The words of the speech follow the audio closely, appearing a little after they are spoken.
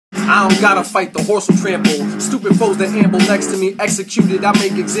I don't gotta fight, the horse will trample. Stupid foes that amble next to me, executed, I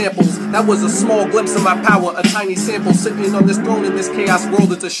make examples. That was a small glimpse of my power, a tiny sample. Sitting on this throne in this chaos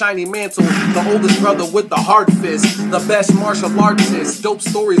world, it's a shiny mantle. The oldest brother with the hard fist, the best martial artist. Dope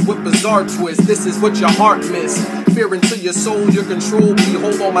stories with bizarre twists, this is what your heart missed. Fear into your soul, your control.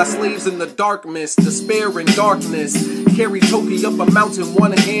 Behold all my slaves in the dark mist, despair and darkness. Carry Toki up a mountain,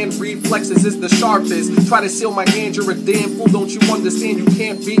 one hand, reflexes is the sharpest. Try to seal my hand, you're a damn fool, don't you understand? You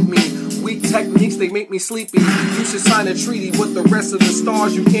can't beat me. Weak techniques, they make me sleepy. You should sign a treaty with the rest of the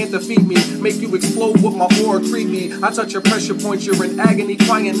stars. You can't defeat me, make you explode with my aura creepy. I touch your pressure points, you're in agony,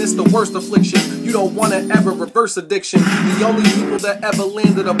 crying, this the worst affliction. You don't wanna ever reverse addiction. The only people that ever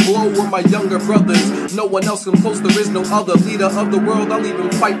landed a blow were my younger brothers. No one else come close, there is no other leader of the world. I'll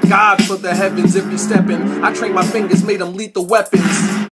even fight God for the heavens if he's stepping. I train my fingers, made them lethal weapons.